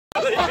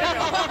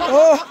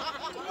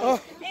Oh.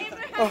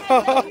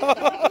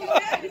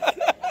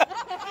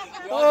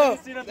 Oh.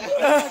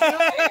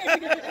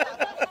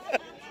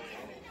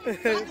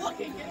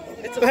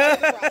 It's a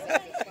learning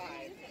process.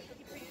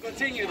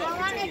 Continue though. I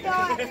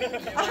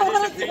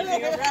want to do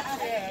it.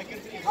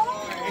 Oh,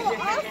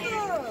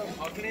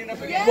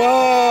 awesome. Yes.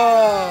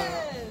 Wow.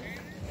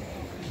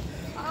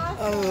 Awesome.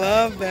 I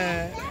love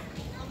that.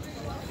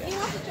 He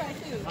wants to try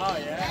too. Oh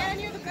yeah.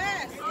 And you're the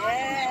best.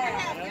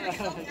 Yeah.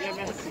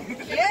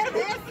 Yeah,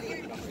 Messi.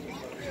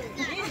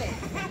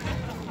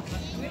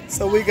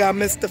 So we got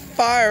Mr.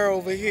 Fire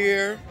over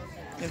here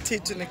and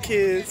teaching the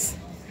kids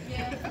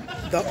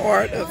the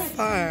art of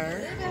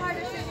fire.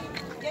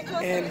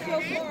 And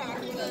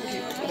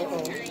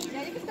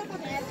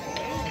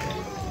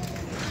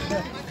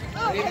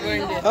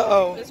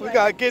uh-oh, we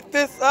gotta get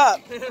this up.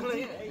 You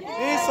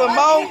need some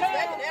more?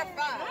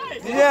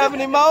 Do you have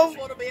any more?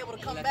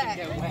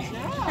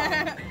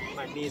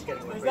 My knee's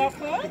getting wet.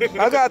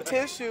 I got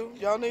tissue.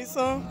 Y'all need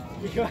some?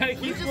 We gotta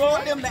keep just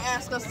want them to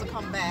ask us to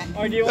come back.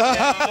 Or do you want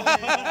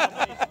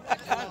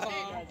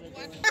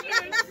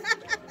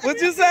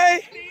What'd you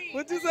say?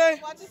 What'd you say?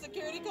 Watch the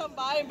security come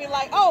by and be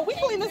like, "Oh, we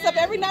clean this up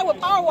every night with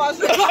power wash."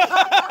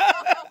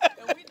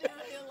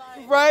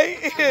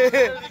 Right?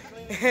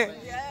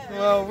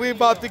 Well, we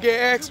about to get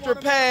extra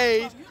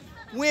paid.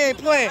 We ain't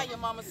playing. Your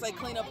mama say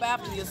clean up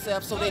after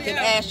yourself so they can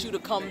ask you to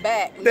come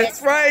back.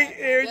 That's right.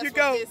 There you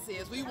go. What this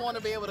is. We want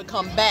to be able to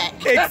come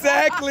back.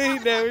 Exactly.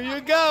 There you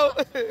go.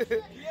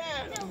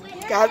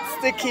 Got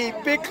to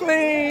keep it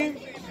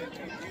clean.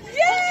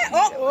 Yeah.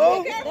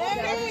 Oh.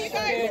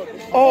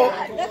 Oh.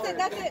 That's it,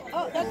 that's it.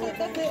 Oh, that's it,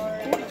 that's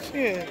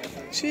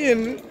it. She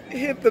didn't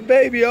hit the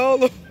baby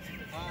all over.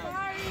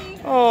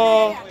 Sorry.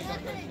 Oh.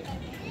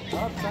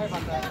 Sorry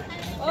about that.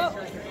 Oh.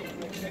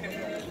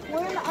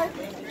 We're in the art.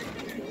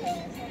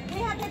 We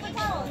have paper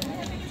towels.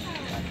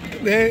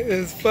 That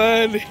is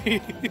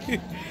funny.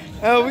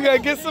 Oh, we gotta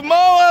get some more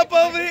up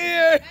over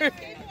here.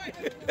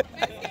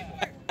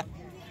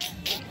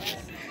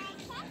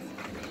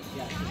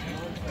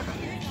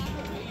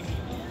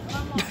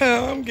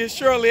 I'm getting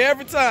Shirley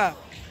every time.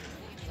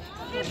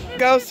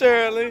 Go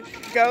Shirley.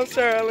 Go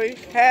Shirley.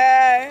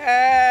 Hey,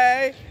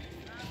 hey.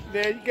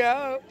 There you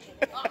go.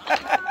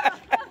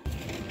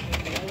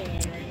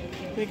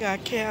 We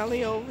got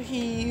Callie over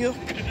here.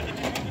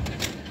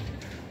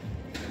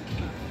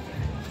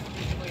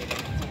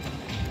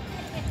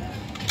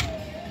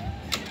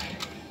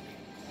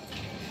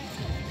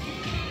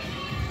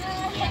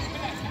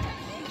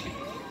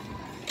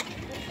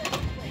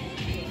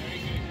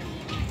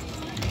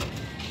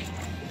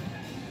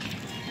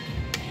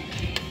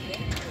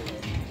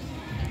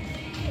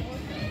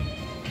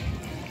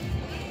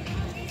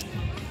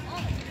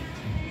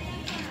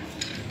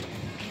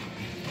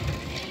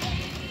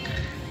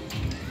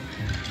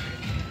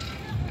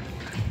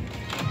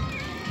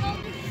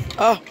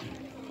 Oh,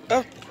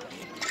 oh,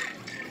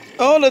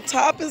 oh, the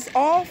top is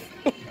off.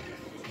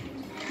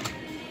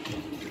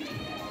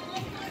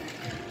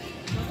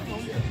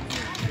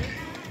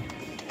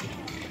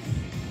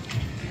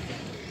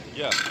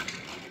 Yeah.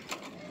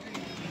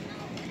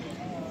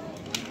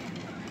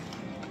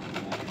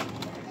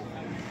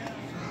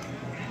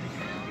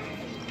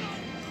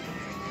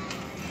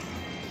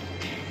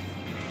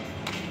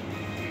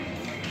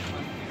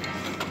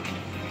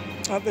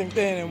 I think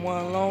they didn't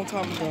won a long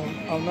time ago.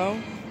 Oh no?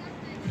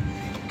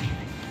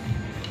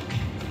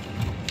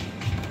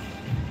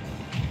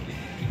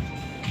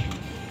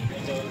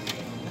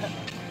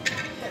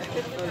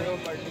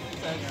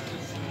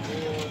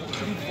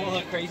 Full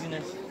of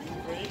craziness.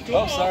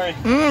 Oh, sorry.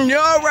 You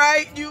all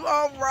right? You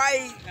all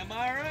right? Am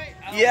I alright?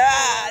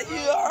 Yeah,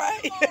 you all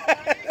right?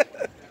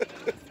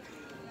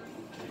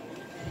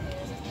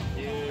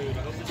 Dude, I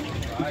hope this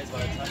thing dries by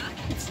the time.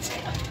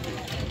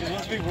 Dude,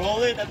 once we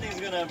roll it, that thing's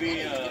gonna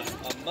be a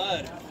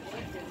mud.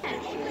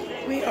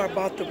 We are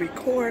about to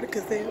record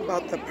because they're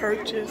about to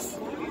purchase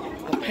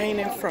a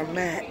painting from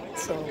Matt.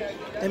 So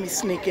let me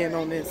sneak in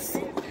on this.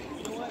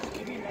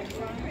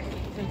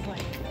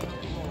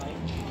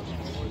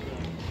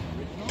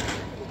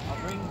 I'll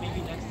bring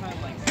maybe next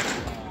time like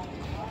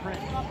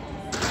print.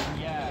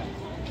 Yeah.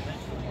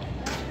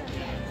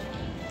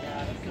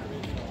 Yeah, that's the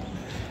original.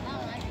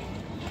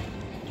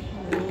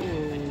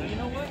 So you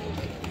know what?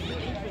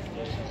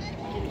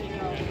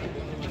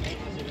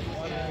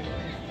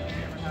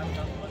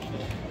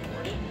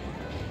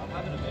 I'll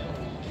have it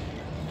available.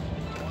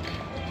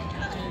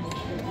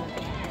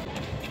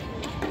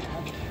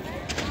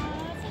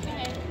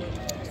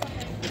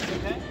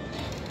 Okay?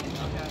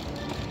 Okay.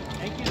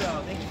 Thank you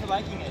though. Thank you for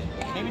liking it.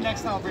 Maybe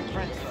next time I'll bring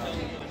prints though.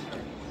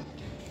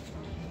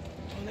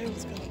 Well, they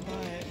was gonna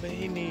buy it, but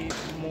he needs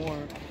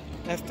more.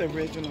 That's the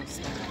original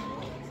stuff.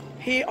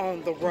 He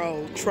on the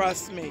road,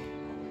 trust me.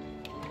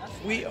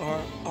 We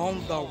are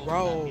on the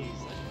road.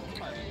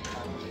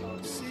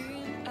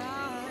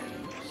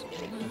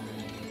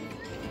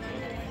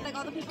 Like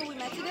all the people we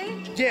met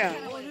today? Yeah,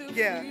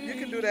 yeah, you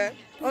can do that.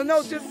 Oh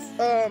no, just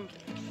I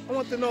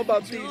want to know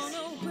about these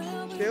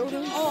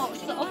buildings. Oh,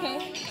 so,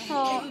 okay. So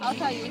I'll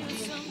tell you.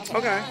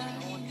 Okay.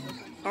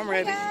 I'm Hey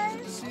ready.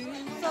 guys.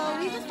 So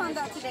we just found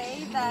out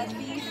today that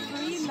these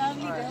 3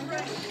 lovely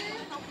buildings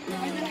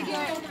are gonna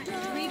get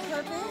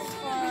repurposed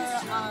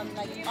for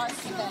like art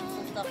events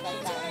and stuff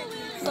like that.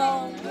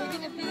 So we're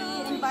gonna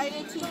be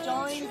invited to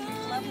join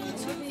these lovely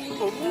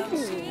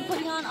buildings Ooh.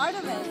 putting on art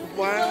events.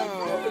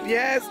 Wow.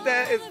 Yes,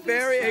 that is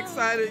very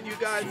exciting, you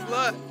guys.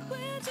 Look,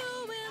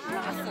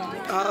 Awesome.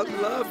 I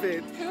love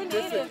it.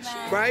 Creative,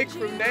 man. Right?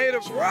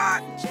 Creative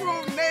Rock.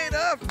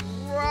 Creative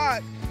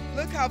Rock.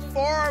 Look how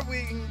far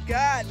we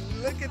got.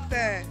 Look at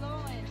that.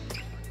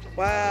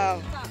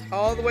 Wow.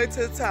 All the way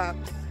to the top.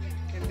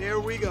 And there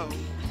we go.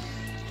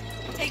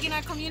 Taking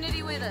our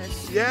community with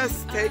us.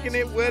 Yes, taking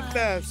it with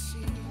us.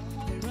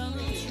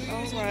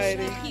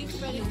 Alrighty. Keep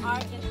spreading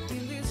art and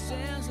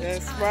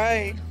That's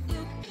right.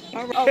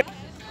 All right.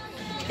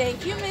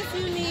 thank you, Miss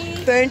Uni.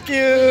 Thank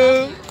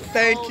you.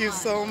 Thank you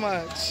so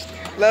much.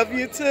 Love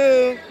you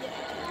too.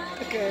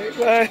 Okay,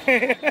 bye.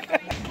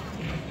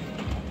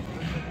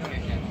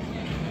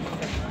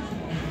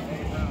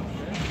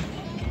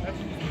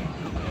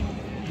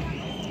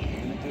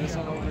 Do this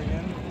all over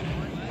again.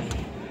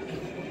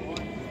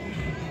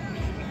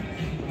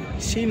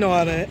 She know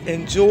how to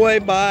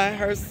enjoy by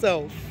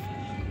herself.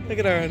 Look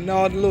at her and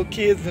all the little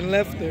kids and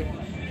left her.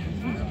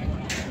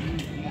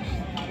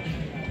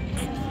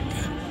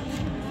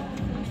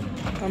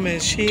 I mean,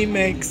 she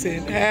makes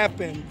it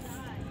happen.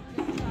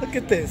 Look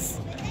at this.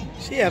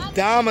 She have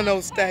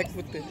dominoes stacked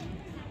with it.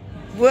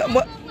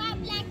 What?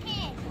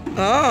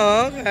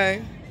 Oh,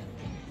 okay.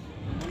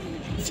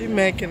 She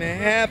making it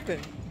happen.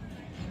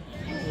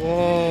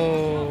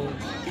 Whoa.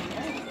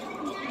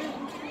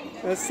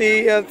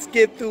 Let's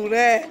get through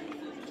that.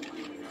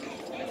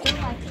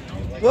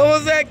 What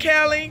was that,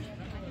 Callie?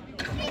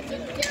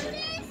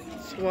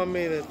 She want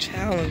me to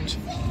challenge.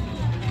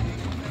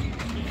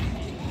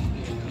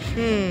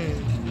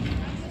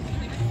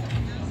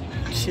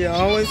 She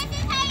always.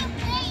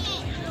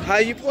 How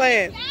you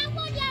playing?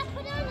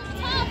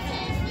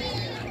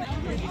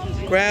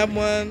 Grab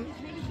one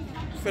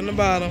from the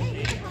bottom,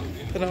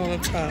 put it on the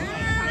top.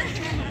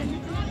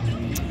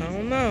 I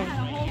don't know.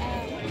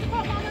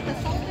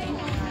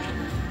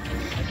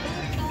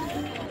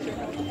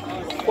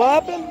 What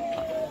happened?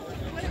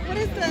 What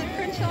is the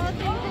Crenshaw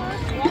thing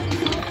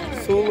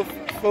called?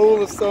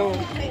 Full of soul.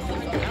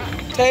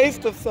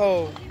 Taste of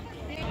soul.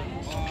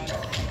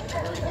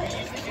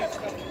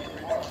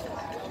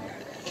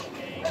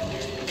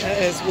 That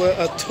is with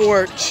a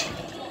torch.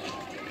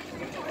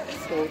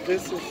 So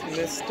this is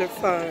Mr.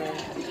 Fire.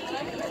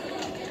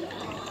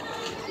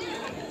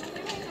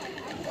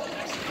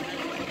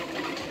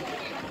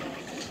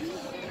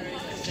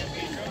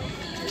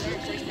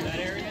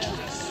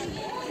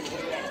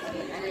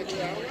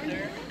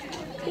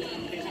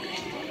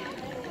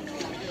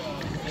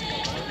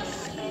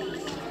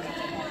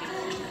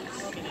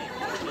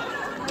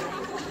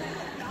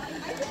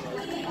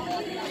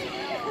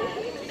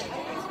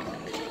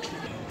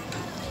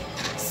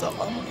 So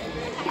I'm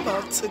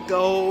about to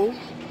go.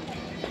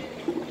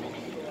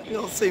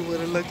 You'll see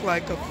what it look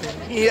like up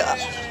in here.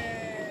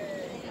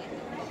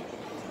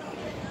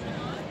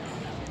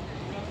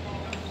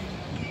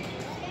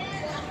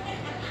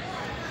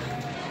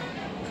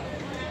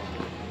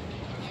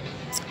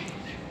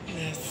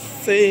 Let's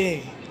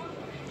see.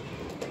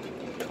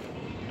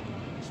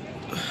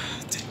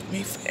 Take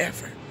me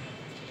forever.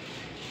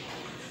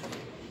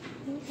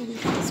 Ooh,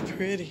 it's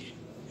pretty.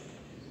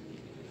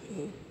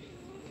 Ooh,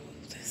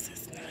 this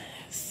is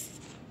nice.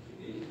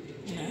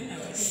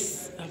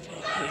 Nice up in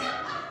here.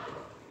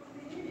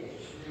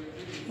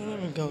 Let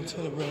me go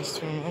to the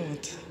restroom. I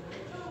want to.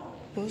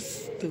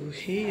 What's through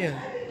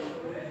here?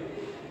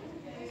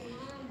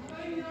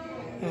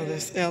 Oh,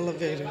 there's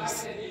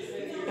elevators.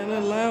 And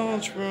a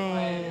lounge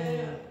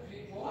room.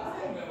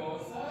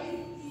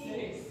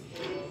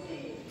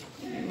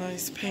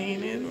 Nice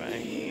painting right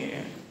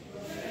here.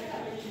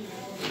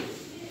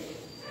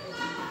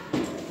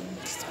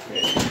 It's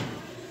pretty.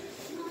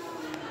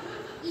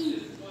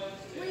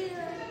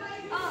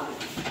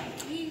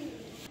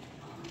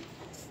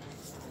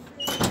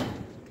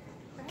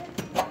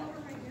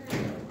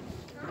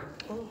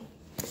 Oh,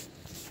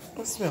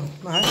 that smells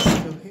nice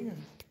still here.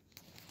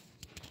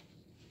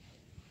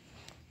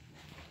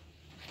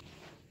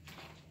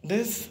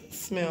 This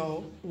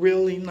smells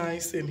really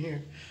nice in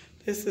here.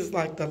 This is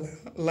like the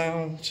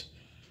lounge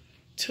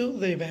to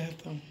the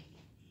bathroom.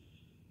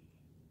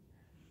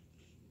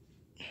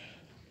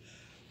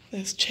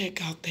 Let's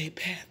check out their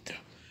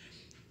bathroom.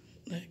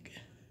 Look.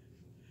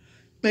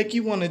 Make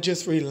you want to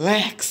just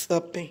relax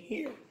up in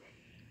here.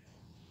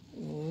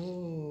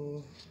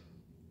 Ooh.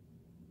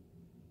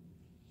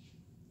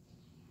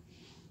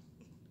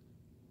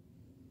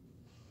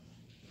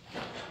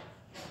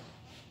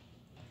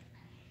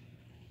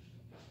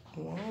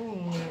 Whoa,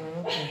 mirror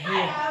up in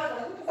here.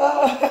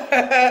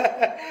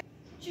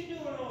 What you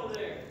doing over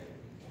there?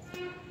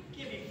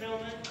 Can't be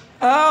filming.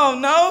 Oh,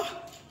 no.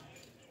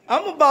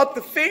 I'm about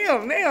to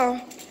film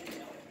now.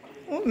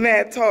 What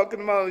Matt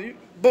talking about? You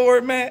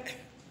bored, Matt?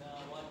 No,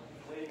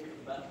 I'm waiting for the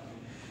bathroom.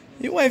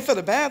 You waiting for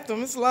the bathroom?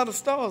 There's a lot of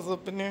stalls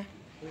up in there.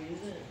 Wait,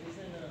 isn't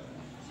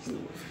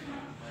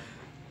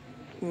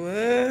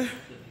What?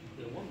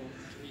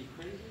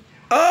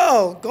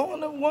 Oh, go in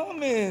the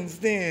woman's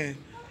then.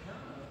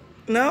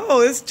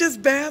 No, it's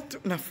just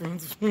bathroom. Not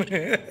friends.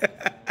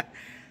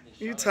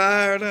 You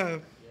tired, huh?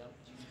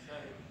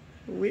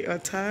 We are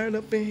tired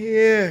up in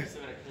here.